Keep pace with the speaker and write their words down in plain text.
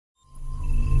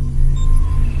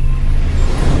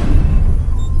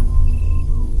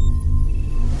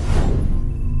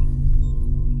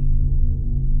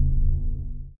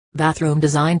Bathroom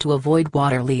designed to avoid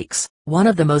water leaks. One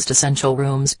of the most essential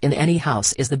rooms in any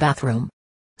house is the bathroom.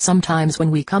 Sometimes when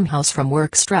we come house from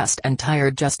work stressed and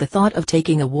tired, just the thought of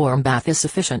taking a warm bath is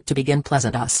sufficient to begin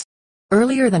pleasant us.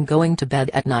 Earlier than going to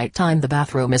bed at night time, the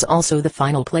bathroom is also the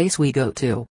final place we go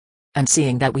to. And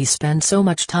seeing that we spend so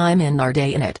much time in our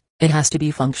day in it, it has to be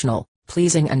functional,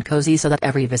 pleasing and cozy so that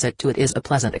every visit to it is a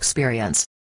pleasant experience.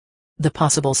 The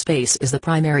possible space is the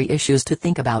primary issues to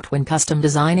think about when custom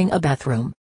designing a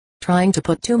bathroom. Trying to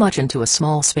put too much into a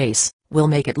small space will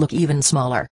make it look even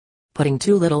smaller. Putting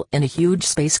too little in a huge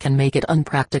space can make it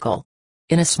unpractical.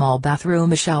 In a small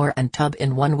bathroom, a shower and tub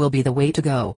in one will be the way to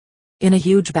go. In a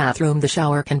huge bathroom, the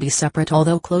shower can be separate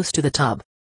although close to the tub.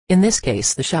 In this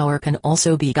case, the shower can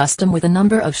also be custom with a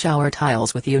number of shower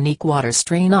tiles with unique water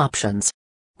strain options.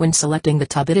 When selecting the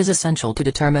tub, it is essential to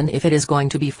determine if it is going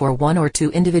to be for one or two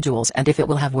individuals and if it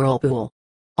will have whirlpool.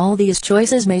 All these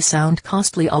choices may sound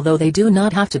costly, although they do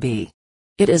not have to be.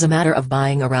 It is a matter of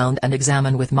buying around and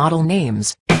examine with model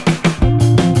names.